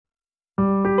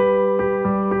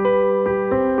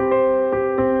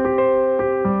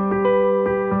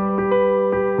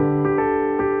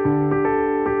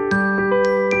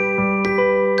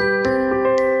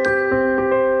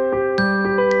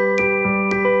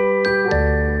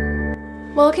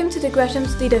Welcome to the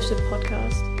Gresham's Leadership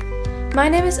Podcast. My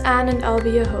name is Anne and I'll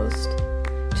be your host.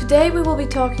 Today we will be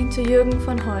talking to Jürgen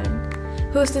von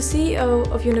Hoyen, who is the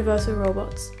CEO of Universal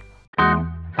Robots.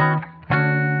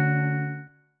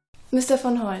 Mr.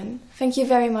 von Hoyen, thank you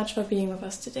very much for being with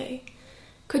us today.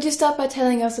 Could you start by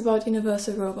telling us about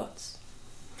Universal Robots?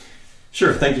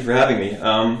 Sure, thank you for having me.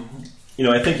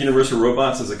 I think Universal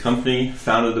Robots is a company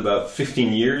founded about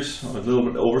 15 years, a little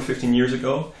bit over 15 years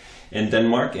ago, in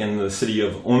Denmark, in the city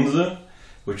of Odense,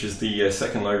 which is the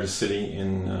second largest city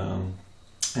in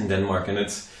Denmark. And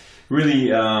it's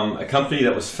really a company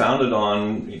that was founded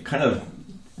on kind of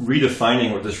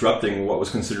redefining or disrupting what was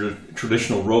considered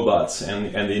traditional robots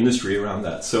and the industry around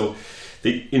that. So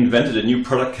they invented a new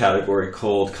product category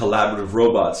called collaborative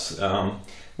robots,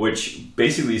 which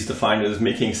basically is defined as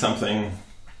making something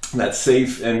that's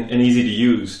safe and easy to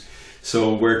use.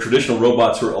 So where traditional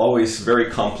robots were always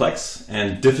very complex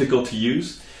and difficult to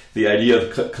use, the idea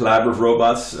of collaborative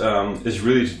robots is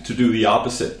really to do the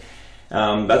opposite.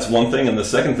 That's one thing, and the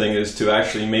second thing is to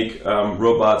actually make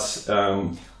robots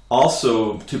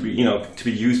also to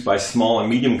be used by small and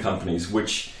medium companies,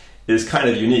 which is kind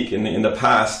of unique. In the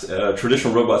past,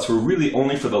 traditional robots were really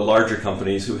only for the larger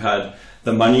companies who had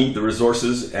the money, the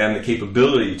resources, and the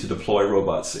capability to deploy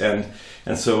robots.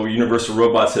 And so Universal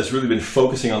Robots has really been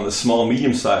focusing on the small,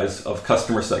 medium size of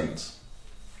customer segments.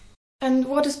 And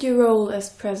what is your role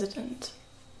as president?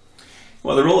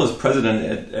 Well, the role as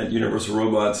president at Universal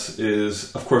Robots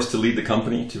is, of course, to lead the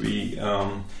company, to be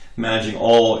managing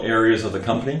all areas of the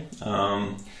company.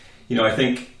 I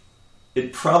think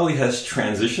it probably has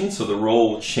transitioned, so the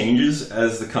role changes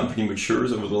as the company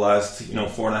matures over the last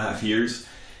 4.5 years.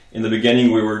 In the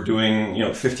beginning, we were doing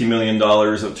 $50 million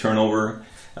of turnover,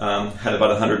 had about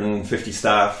 150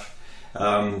 staff.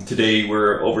 Today,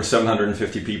 we're over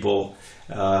 750 people,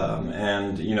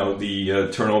 and the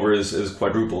turnover is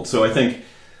quadrupled. So I think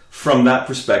from that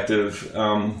perspective,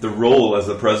 the role as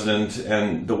the president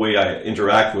and the way I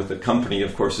interact with the company,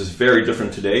 of course, is very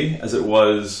different today as it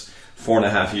was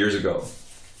 4.5 years ago.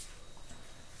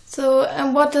 So,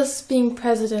 and what does being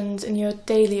president in your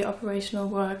daily operational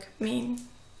work mean?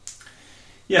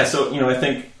 Yeah, so I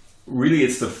think really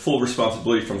it's the full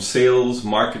responsibility from sales,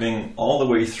 marketing, all the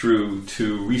way through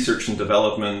to research and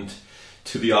development,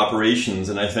 to the operations.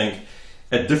 And I think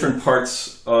at different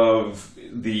parts of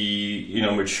the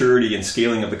maturity and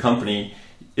scaling of the company,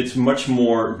 it's much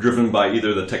more driven by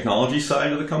either the technology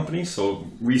side of the company, so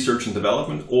research and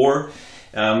development, or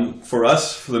for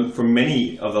us, for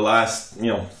many of the last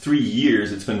 3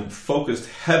 years, it's been focused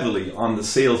heavily on the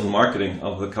sales and marketing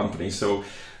of the company. So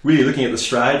really looking at the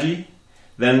strategy,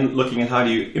 then looking at how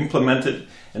do you implement it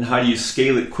and how do you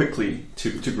scale it quickly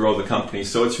to grow the company.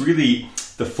 So it's really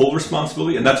the full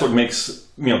responsibility, and that's what makes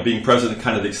being president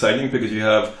kind of exciting, because you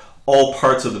have all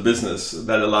parts of the business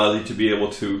that allows you to be able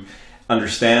to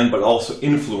understand but also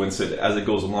influence it as it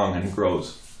goes along and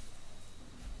grows.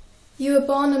 You were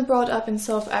born and brought up in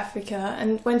South Africa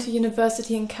and went to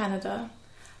university in Canada.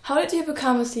 How did you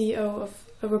become a CEO of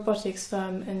a robotics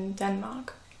firm in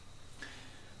Denmark?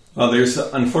 Well, there's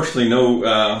unfortunately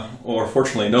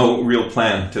fortunately no real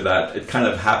plan to that. It kind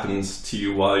of happens to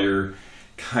you while you're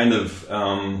kind of,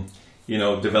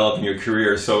 developing your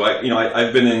career. So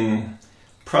I've been in,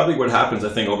 probably what happens, I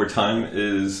think, over time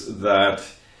is that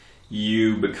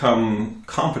you become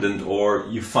competent, or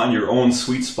you find your own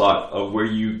sweet spot of where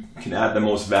you can add the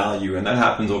most value, and that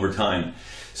happens over time.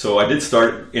 So I did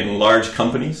start in large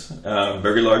companies,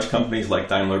 very large companies like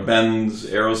Daimler-Benz,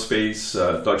 Aerospace,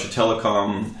 Deutsche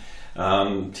Telekom,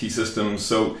 T-Systems,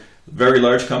 so very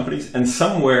large companies. And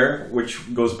somewhere, which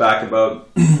goes back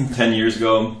about 10 years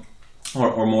ago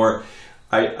or more,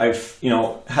 I've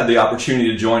had the opportunity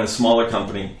to join a smaller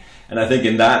company. And I think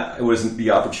in that, it was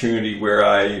the opportunity where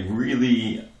I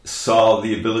really saw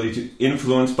the ability to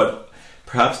influence, but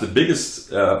perhaps the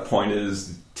biggest point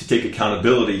is to take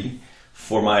accountability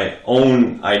for my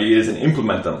own ideas and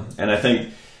implement them. And I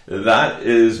think that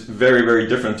is very, very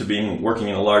different to working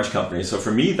in a large company. So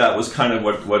for me, that was kind of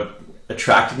what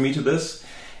attracted me to this.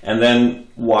 And then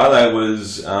while I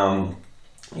was going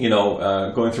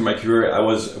through my career, I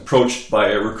was approached by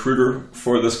a recruiter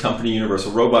for this company,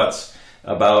 Universal Robots,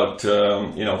 about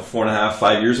 4.5,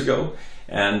 5 years ago,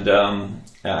 and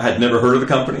I had never heard of the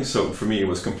company, so for me it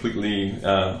was completely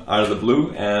out of the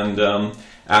blue. And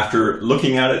after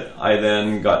looking at it, I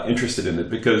then got interested in it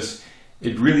because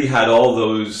it really had all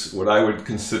those what I would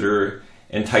consider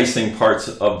enticing parts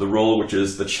of the role, which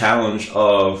is the challenge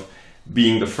of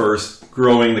being the first,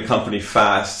 growing the company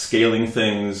fast, scaling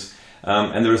things,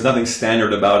 and there was nothing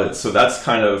standard about it. So that's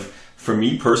kind of for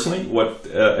me personally, what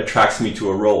attracts me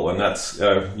to a role, and that's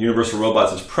Universal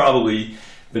Robots has probably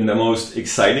been the most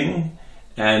exciting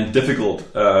and difficult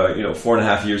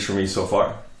 4.5 years for me so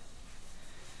far.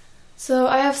 So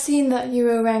I have seen that you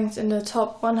were ranked in the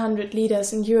top 100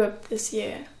 leaders in Europe this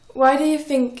year. Why do you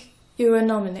think you were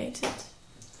nominated?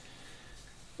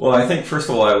 Well, I think first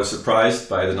of all I was surprised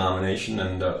by the nomination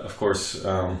and of course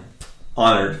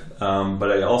honored,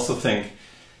 but I also think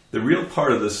the real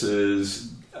part of this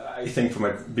is, I think from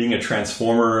being a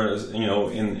transformer,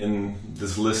 in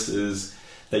this list, is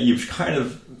that you've kind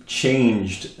of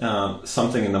changed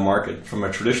something in the market. From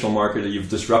a traditional market, you've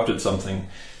disrupted something.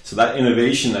 So that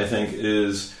innovation, I think,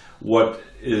 is what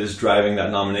is driving that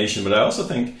nomination. But I also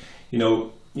think,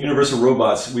 Universal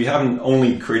Robots, we haven't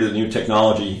only created a new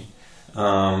technology,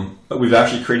 but we've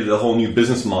actually created a whole new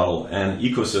business model and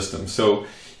ecosystem. So,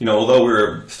 although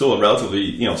we're still a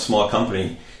relatively, small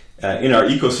company, in our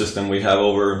ecosystem, we have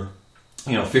over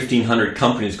 1,500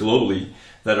 companies globally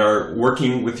that are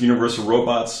working with Universal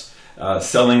Robots,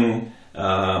 selling,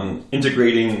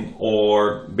 integrating,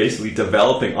 or basically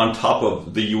developing on top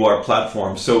of the UR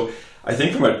platform. So I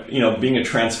think from being a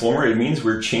transformer, it means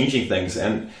we're changing things.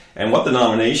 And what the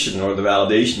nomination or the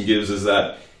validation gives is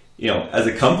that, as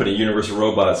a company, Universal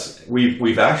Robots,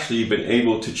 we've actually been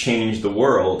able to change the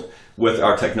world with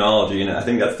our technology. And I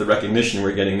think that's the recognition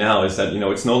we're getting now, is that,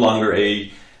 it's no longer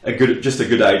just a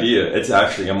good idea. It's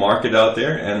actually a market out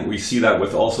there, and we see that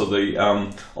with also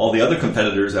all the other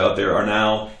competitors out there are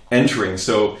now entering.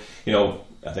 So,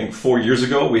 I think 4 years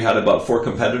ago we had about 4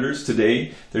 competitors.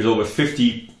 Today there's over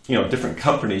 50, different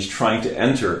companies trying to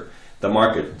enter the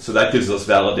market. So that gives us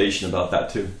validation about that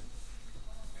too.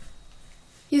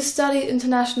 You studied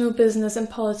international business and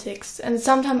politics, and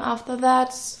sometime after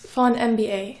that for an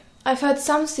MBA. I've heard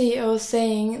some CEOs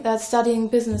saying that studying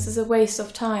business is a waste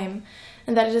of time,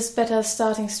 and that it is better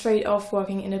starting straight off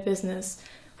working in a business.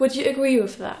 Would you agree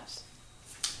with that?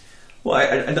 Well,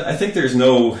 I think there's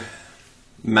no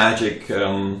magic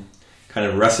kind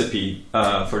of recipe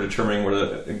for determining what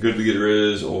a good leader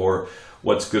is or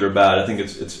what's good or bad. I think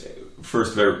it's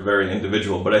first very, very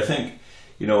individual. But I think,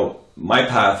 my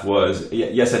path was,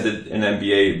 yes, I did an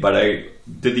MBA, but I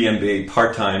did the MBA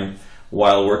part-time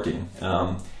while working.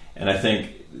 And I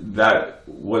think that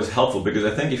was helpful, because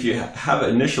I think if you have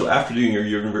after doing your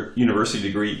university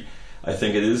degree, I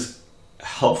think it is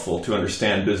helpful to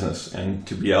understand business and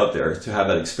to be out there, to have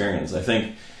that experience. I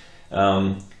think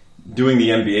doing the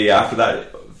MBA after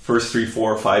that, first 3,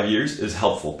 4, 5 years is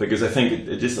helpful, because I think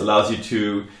it just allows you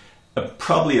to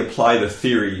probably apply the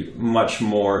theory much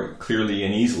more clearly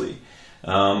and easily.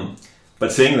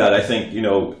 But saying that, I think,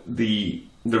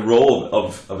 the role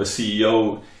of a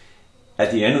CEO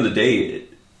at the end of the day,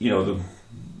 the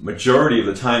majority of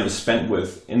the time is spent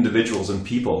with individuals and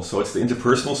people. So it's the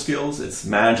interpersonal skills, it's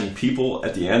managing people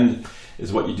at the end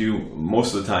is what you do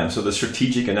most of the time. So the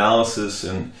strategic analysis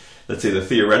and, let's say, the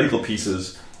theoretical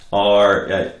pieces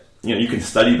are, you can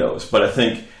study those. But I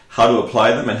think how to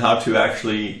apply them and how to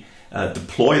actually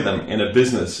deploy them in a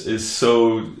business is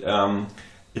so,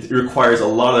 it requires a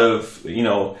lot of,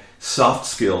 soft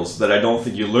skills that I don't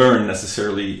think you learn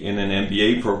necessarily in an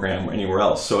MBA program or anywhere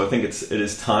else. So I think it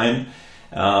is time,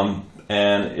 and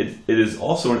it is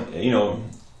also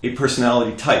a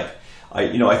personality type.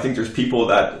 I think there's people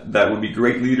that would be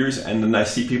great leaders, and then I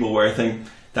see people where I think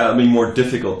that would be more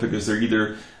difficult because they're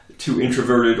either too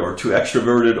introverted or too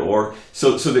extroverted, or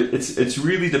so that it's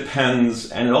really depends,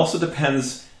 and it also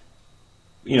depends,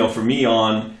 for me,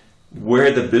 on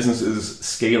where the business is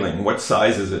scaling, what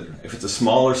size is it. If it's a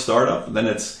smaller startup, then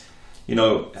it's,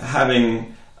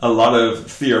 having a lot of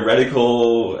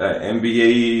theoretical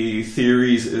MBA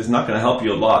theories is not going to help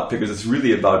you a lot, because it's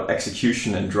really about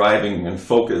execution and driving and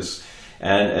focus.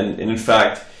 And in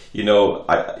fact,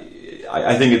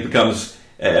 I think it becomes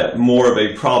more of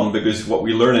a problem, because what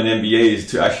we learn in MBA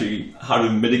is to actually how to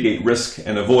mitigate risk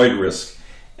and avoid risk.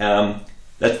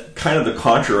 That's kind of the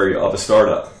contrary of a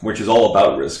startup, which is all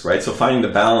about risk, right? So finding the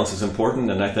balance is important,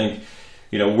 and I think,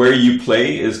 where you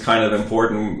play is kind of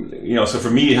important. So for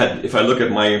me, if I look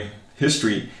at my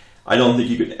history, I don't think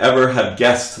you could ever have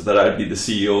guessed that I'd be the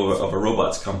CEO of a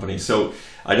robots company. So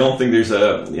I don't think there's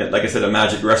like I said, a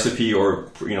magic recipe or,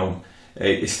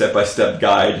 a step-by-step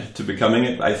guide to becoming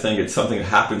it. I think it's something that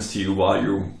happens to you while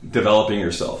you're developing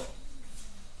yourself.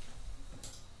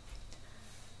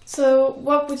 So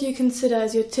what would you consider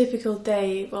as your typical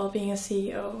day while being a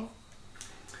CEO?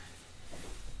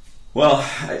 Well,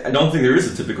 I don't think there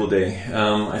is a typical day.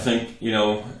 I think,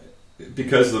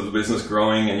 because of the business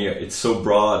growing and it's so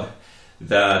broad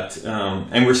that,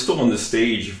 and we're still on this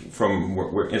stage from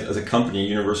where, as a company,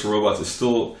 Universal Robots is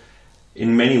still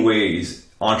in many ways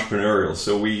entrepreneurial.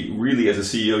 So we really, as a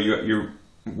CEO, you're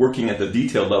working at the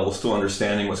detail level, still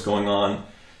understanding what's going on.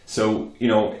 So,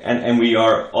 and we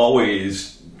are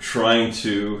always trying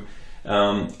to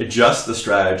adjust the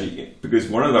strategy, because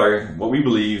one of what we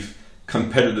believe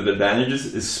competitive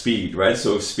advantages is speed, right?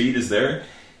 So if speed is there,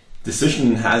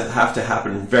 decisions have to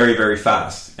happen very, very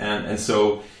fast. And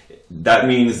so that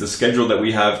means the schedule that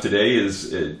we have today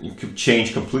it could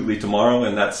change completely tomorrow,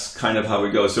 and that's kind of how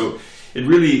we go. So it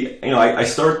really, I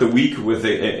start the week with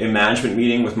a management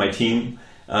meeting with my team,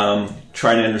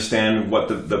 trying to understand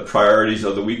what the priorities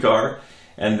of the week are.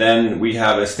 And then we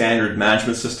have a standard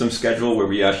management system schedule where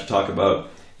we actually talk about,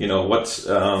 what's,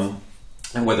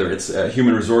 and whether it's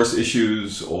human resource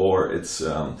issues or it's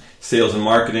sales and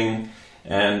marketing.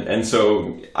 And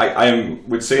so I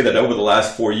would say that over the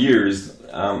last 4 years,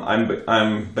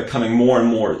 I'm becoming more and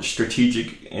more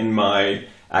strategic in my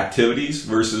activities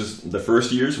versus the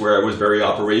first years where I was very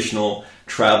operational,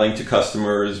 traveling to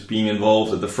customers, being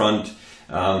involved at the front,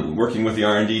 working with the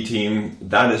R&D team.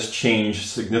 That has changed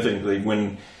significantly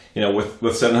when,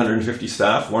 with 750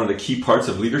 staff, one of the key parts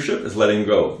of leadership is letting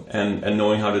go and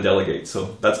knowing how to delegate.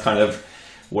 So that's kind of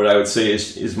what I would say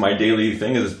is my daily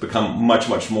thing. Has become much,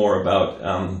 much more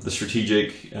about the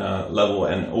strategic level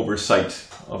and oversight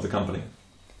of the company.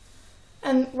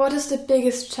 And what is the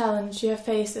biggest challenge you have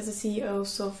faced as a CEO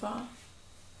so far?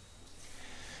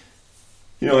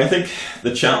 I think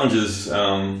the challenges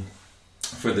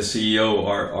for the CEO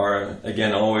are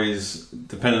again, always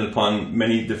dependent upon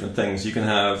many different things. You can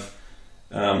have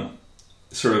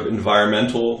sort of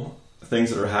environmental things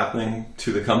that are happening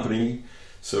to the company.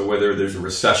 So whether there's a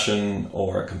recession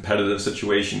or a competitive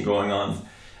situation going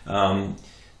on,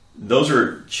 those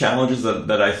are challenges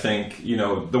that I think,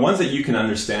 the ones that you can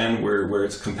understand where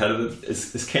it's competitive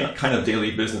is kind of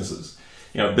daily businesses,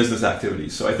 business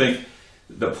activities. So I think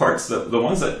the ones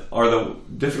that are the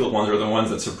difficult ones are the ones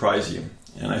that surprise you.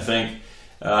 And I think,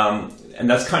 and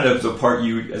that's kind of the part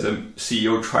you as a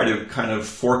CEO try to kind of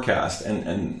forecast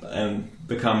and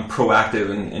become proactive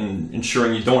in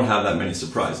ensuring you don't have that many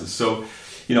surprises. So,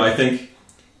 I think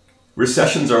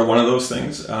recessions are one of those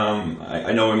things.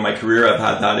 I know in my career I've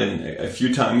had that in a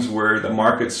few times where the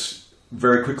markets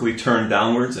very quickly turn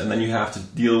downwards, and then you have to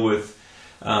deal with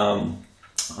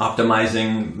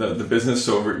optimizing the business,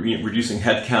 so reducing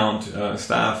headcount,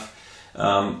 staff.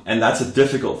 And that's a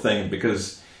difficult thing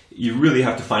because you really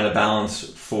have to find a balance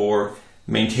for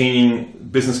maintaining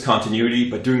business continuity,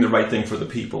 but doing the right thing for the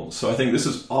people. So I think this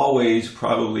is always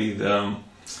probably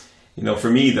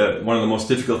for me, one of the most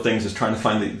difficult things is trying to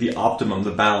find the optimum,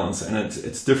 the balance, and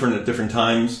it's different at different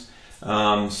times.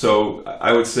 So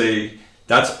I would say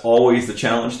that's always the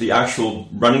challenge. The actual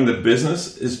running the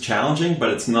business is challenging, but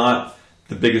it's not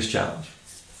the biggest challenge.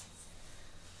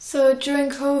 So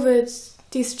during COVID,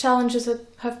 these challenges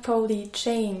have probably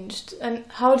changed. And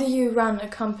how do you run a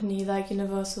company like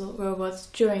Universal Robots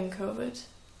during COVID?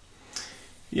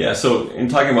 Yeah, so in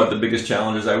talking about the biggest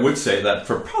challenges, I would say that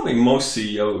for probably most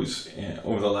CEOs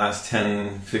over the last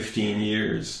 10, 15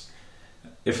 years,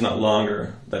 if not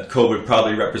longer, that COVID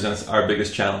probably represents our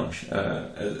biggest challenge.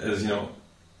 As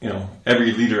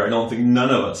every leader, I don't think none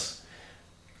of us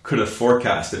could have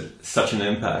forecasted such an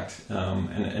impact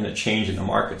and a change in the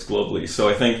markets globally. So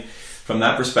I think from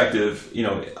that perspective,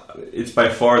 it's by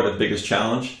far the biggest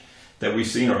challenge that we've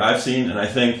seen or I've seen. And I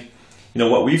think,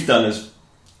 what we've done is,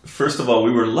 first of all,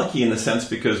 we were lucky in the sense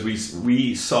because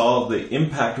we saw the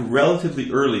impact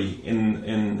relatively early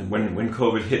in when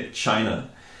COVID hit China.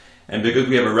 And because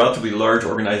we have a relatively large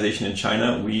organization in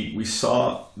China, we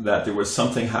saw that there was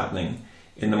something happening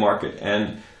in the market.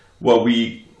 And what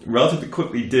we relatively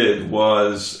quickly did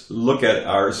was look at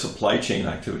our supply chain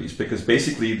activities, because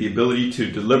basically the ability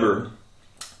to deliver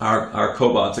our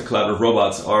cobots, the collaborative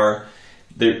robots,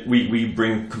 we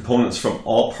bring components from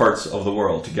all parts of the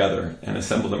world together and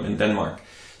assemble them in Denmark.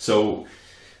 So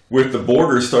with the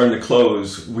borders starting to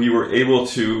close, we were able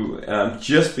to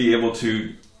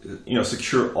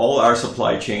secure all our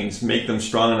supply chains, make them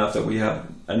strong enough that we have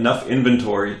enough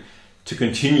inventory to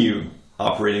continue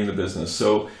operating the business.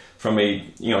 So from a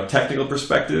technical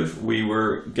perspective, we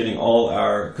were getting all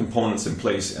our components in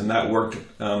place, and that worked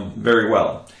very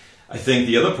well. I think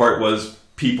the other part was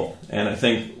people, and I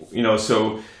think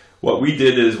so what we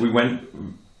did is we went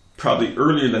probably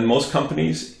earlier than most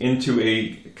companies into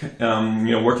a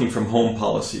working from home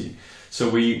policy. So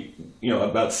we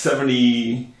about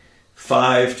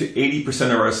 75 to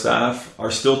 80% of our staff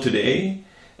are still today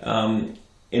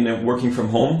in a working from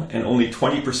home, and only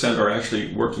 20% are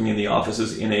actually working in the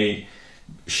offices in a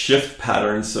shift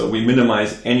pattern, so we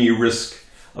minimize any risk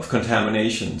of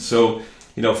contamination. So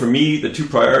for me, the two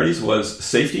priorities was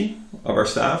safety of our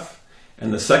staff,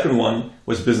 and the second one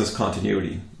was business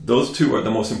continuity. Those two are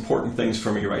the most important things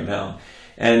for me right now.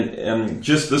 And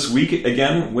just this week,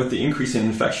 again, with the increase in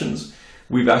infections,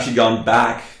 we've actually gone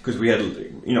back because we had,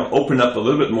 opened up a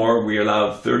little bit more. We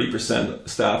allowed 30%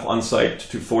 staff on site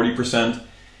to 40%.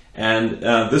 And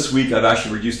this week, I've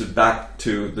actually reduced it back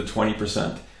to the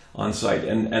 20% on site.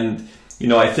 And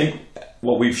I think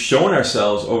what we've shown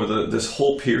ourselves over this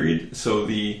whole period,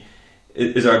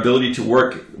 is our ability to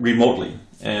work remotely.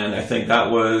 And I think that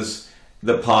was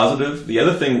the positive. The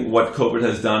other thing, what COVID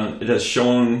has done, it has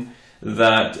shown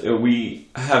that we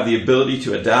have the ability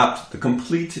to adapt the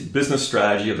complete business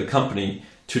strategy of the company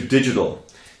to digital.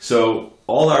 So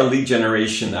all our lead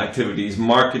generation activities,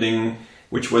 marketing,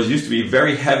 which used to be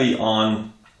very heavy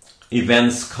on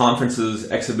events,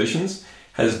 conferences, exhibitions,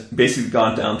 has basically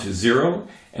gone down to zero.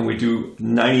 And we do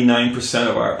 99%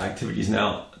 of our activities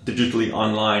now digitally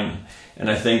online. And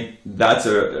I think that's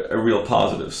a real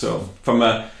positive. So from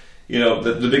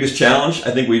the biggest challenge,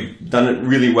 I think we've done it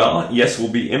really well. Yes,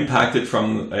 we'll be impacted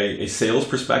from a sales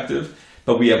perspective,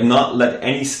 but we have not let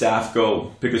any staff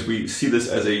go because we see this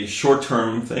as a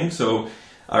short-term thing. So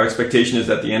our expectation is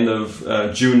at the end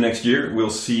of June next year, we'll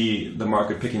see the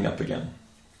market picking up again.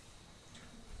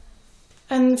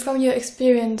 And from your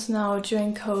experience now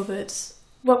during COVID,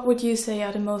 what would you say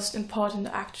are the most important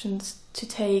actions to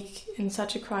take in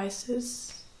such a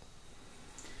crisis?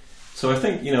 So I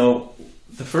think,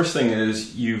 the first thing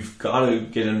is you've got to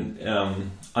get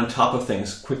on top of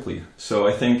things quickly. So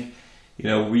I think,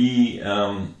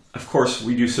 of course,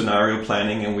 we do scenario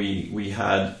planning and we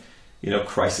had,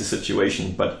 crisis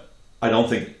situation, but I don't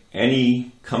think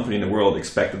any company in the world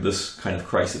expected this kind of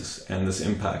crisis and this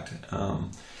impact.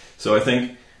 So I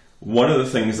think one of the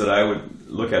things that I would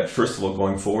look at, first of all,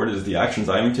 going forward is the actions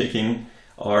I'm taking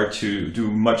are to do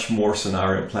much more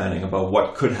scenario planning about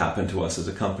what could happen to us as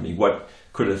a company, what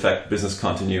could affect business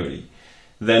continuity.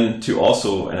 Then to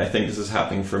also, and I think this is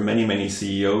happening for many, many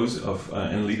CEOs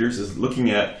and leaders, is looking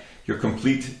at your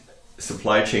complete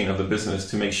supply chain of the business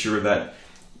to make sure that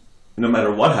no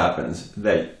matter what happens,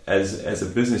 that as a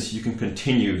business, you can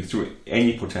continue through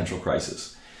any potential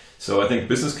crisis. So I think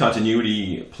business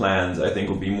continuity plans, I think,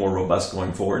 will be more robust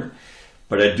going forward.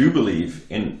 But I do believe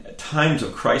in times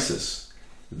of crisis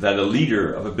that a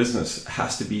leader of a business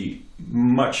has to be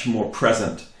much more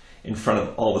present in front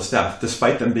of all the staff,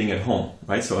 despite them being at home,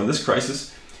 right? So in this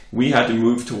crisis, we had to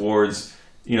move towards,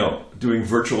 doing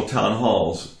virtual town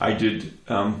halls. I did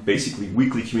basically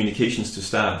weekly communications to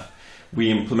staff.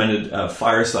 We implemented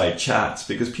fireside chats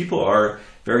because people are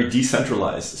very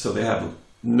decentralized, so they have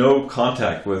no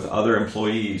contact with other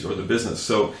employees or the business.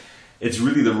 So it's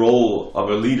really the role of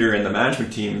a leader in the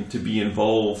management team to be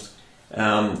involved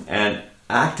and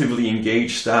actively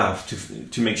engage staff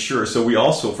to make sure. So we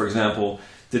also, for example,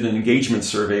 did an engagement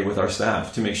survey with our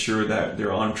staff to make sure that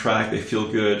they're on track, they feel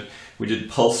good. We did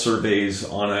pulse surveys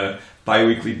on a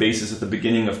bi-weekly basis at the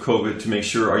beginning of COVID to make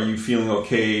sure, are you feeling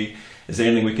okay? Is there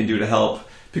anything we can do to help?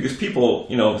 Because people,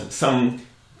 some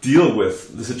deal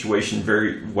with the situation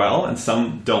very well and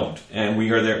some don't. And we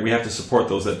are there, we have to support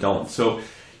those that don't. So,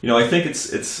 I think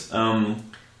it's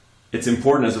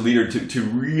important as a leader to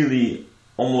really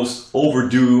almost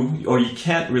overdo, or you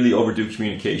can't really overdo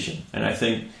communication. And I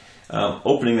think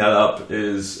opening that up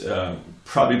is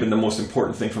probably been the most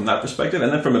important thing from that perspective.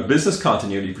 And then from a business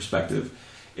continuity perspective,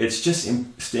 it's just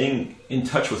staying in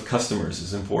touch with customers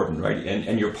is important, right?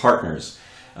 And your partners,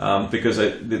 because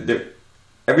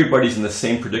everybody's in the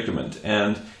same predicament.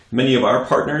 And many of our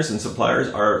partners and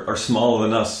suppliers are smaller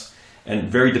than us and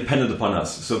very dependent upon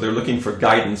us. So they're looking for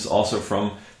guidance also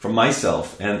from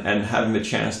myself and having the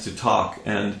chance to talk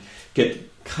and get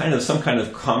some kind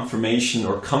of confirmation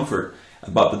or comfort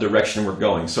about the direction we're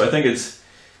going. So I think it's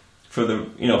for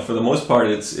the most part,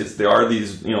 there are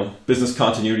these business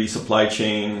continuity, supply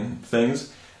chain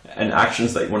things and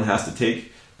actions that one has to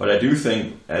take. But I do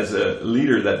think as a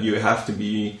leader that you have to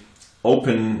be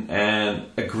open and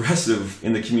aggressive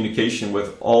in the communication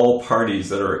with all parties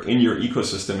that are in your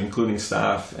ecosystem, including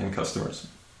staff and customers.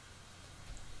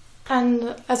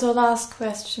 And as a last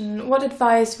question, what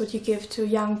advice would you give to a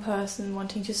young person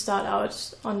wanting to start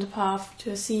out on the path to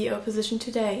a CEO position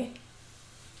today?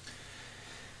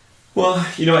 Well,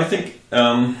 I think,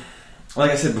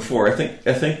 like I said before, I think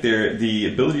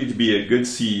the ability to be a good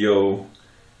CEO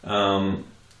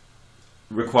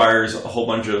requires a whole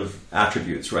bunch of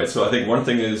attributes, right? So I think one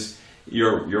thing is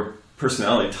your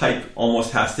personality type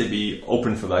almost has to be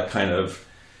open for that kind of,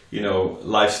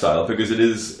 lifestyle, because it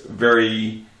is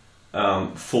very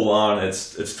full on.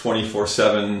 It's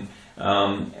 24/7,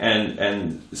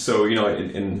 And so,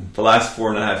 in the last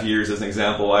 4.5 years, as an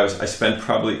example, I spent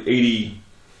probably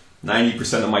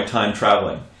 90% of my time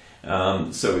traveling.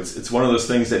 So it's one of those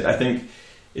things that I think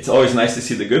it's always nice to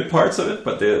see the good parts of it,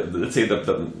 but let's say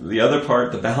the other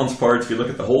part, the balance part, if you look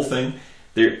at the whole thing,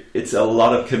 it's a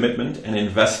lot of commitment and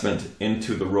investment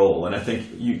into the role. And I think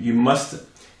you must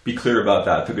be clear about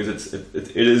that, because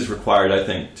it is required, I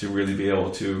think, to really be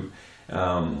able to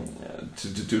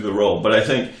do the role. But I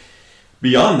think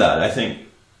beyond that, I think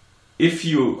if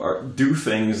you do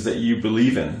things that you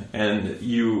believe in and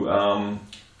you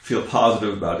feel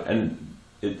positive about it, and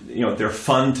they're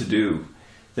fun to do,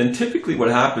 then typically what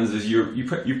happens is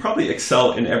you probably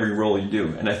excel in every role you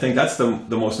do. And I think that's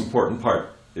the most important part,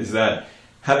 is that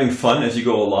having fun as you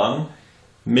go along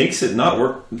makes it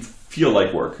not feel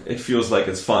like work. It feels like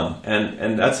it's fun.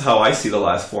 And that's how I see the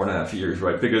last 4.5 years,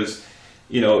 right? Because,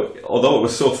 although it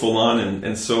was so full on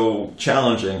and so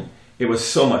challenging, it was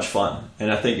so much fun.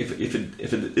 And I think if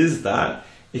it is that,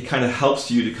 it kind of helps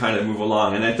you to kind of move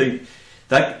along. And I think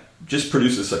that just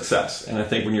produces success. And I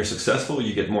think when you're successful,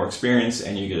 you get more experience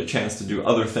and you get a chance to do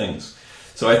other things.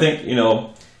 So I think,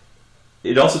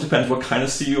 it also depends what kind of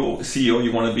CEO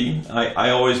you want to be. I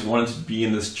always wanted to be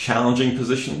in this challenging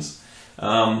positions.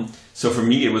 So for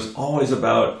me, it was always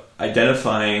about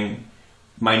identifying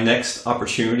my next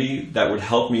opportunity that would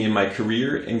help me in my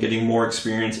career and getting more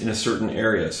experience in a certain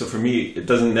area. So for me, it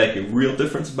doesn't make a real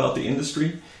difference about the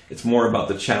industry. It's more about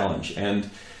the challenge and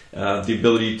the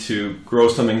ability to grow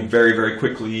something very, very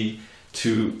quickly,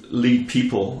 to lead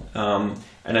people.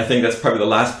 And I think that's probably the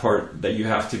last part that you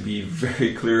have to be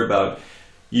very clear about.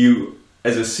 You,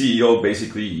 as a CEO,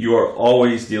 basically, you are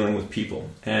always dealing with people.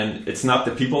 And it's not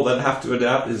the people that have to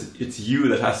adapt, it's you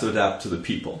that has to adapt to the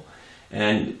people.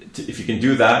 And if you can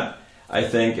do that, I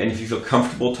think, and if you feel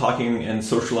comfortable talking and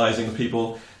socializing with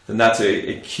people, then that's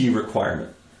a key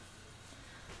requirement.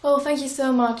 Well, thank you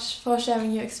so much for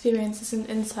sharing your experiences and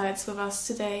insights with us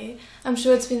today. I'm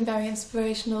sure it's been very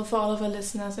inspirational for all of our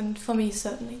listeners, and for me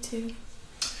certainly too.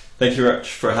 Thank you very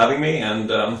much for having me,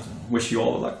 and wish you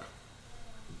all the luck.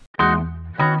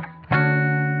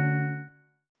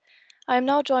 I am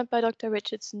now joined by Dr.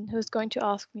 Richardson, who is going to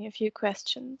ask me a few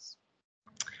questions.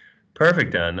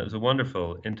 Perfect, Dan. That was a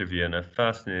wonderful interview and a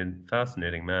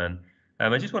fascinating man.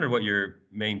 I just wondered what your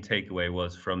main takeaway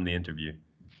was from the interview.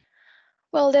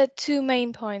 Well, there are two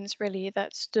main points really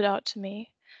that stood out to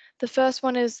me. The first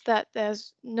one is that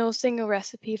there's no single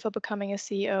recipe for becoming a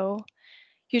CEO.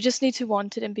 You just need to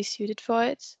want it and be suited for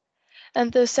it.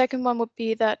 And the second one would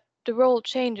be that the role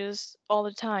changes all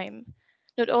the time,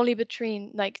 not only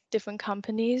between different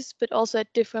companies, but also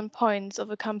at different points of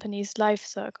a company's life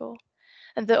cycle.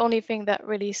 And the only thing that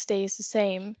really stays the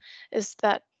same is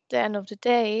that at the end of the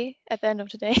day,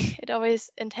 it always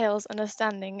entails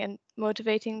understanding and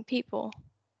motivating people.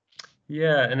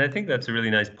 Yeah, and I think that's a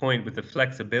really nice point with the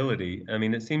flexibility. I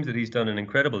mean, it seems that he's done an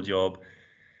incredible job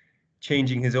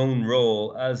changing his own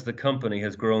role as the company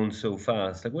has grown so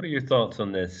fast. What are your thoughts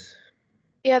on this?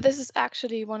 Yeah, this is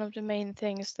actually one of the main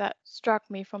things that struck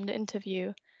me from the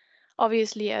interview.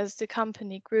 Obviously, as the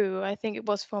company grew, I think it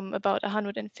was from about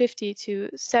 150 to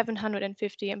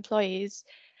 750 employees.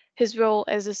 His role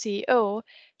as a CEO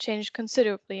changed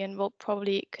considerably and will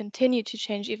probably continue to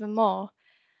change even more.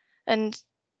 And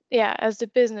yeah, as the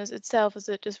business itself is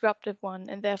a disruptive one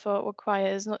and therefore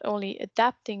requires not only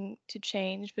adapting to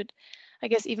change, but I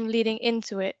guess even leading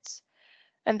into it.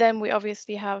 And then we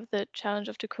obviously have the challenge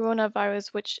of the coronavirus,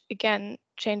 which again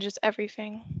changes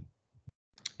everything.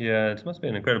 Yeah, it must be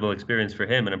an incredible experience for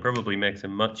him, and it probably makes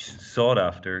him much sought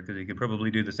after, because he could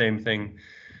probably do the same thing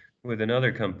with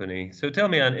another company. So tell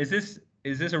me, Anne, is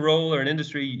this a role or an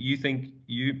industry you think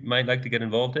you might like to get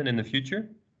involved in the future?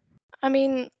 I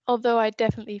mean, although I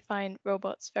definitely find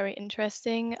robots very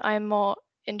interesting, I'm more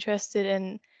interested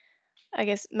in, I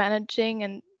guess, managing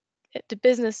and the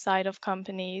business side of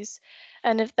companies.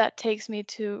 And if that takes me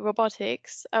to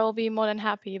robotics, I will be more than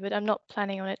happy, but I'm not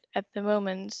planning on it at the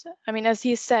moment. I mean, as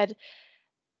he said,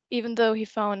 even though he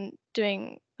found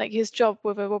doing his job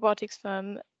with a robotics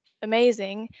firm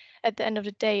amazing, at the end of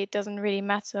the day, it doesn't really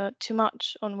matter too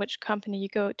much on which company you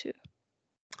go to.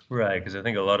 Right, because I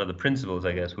think a lot of the principles,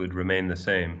 I guess, would remain the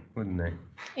same, wouldn't they?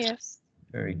 Yes.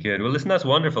 Very good. Well, listen, that's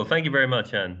wonderful. Thank you very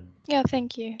much, Anne. Yeah,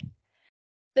 thank you.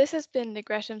 This has been the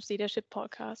Gresham's Leadership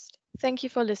Podcast. Thank you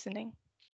for listening.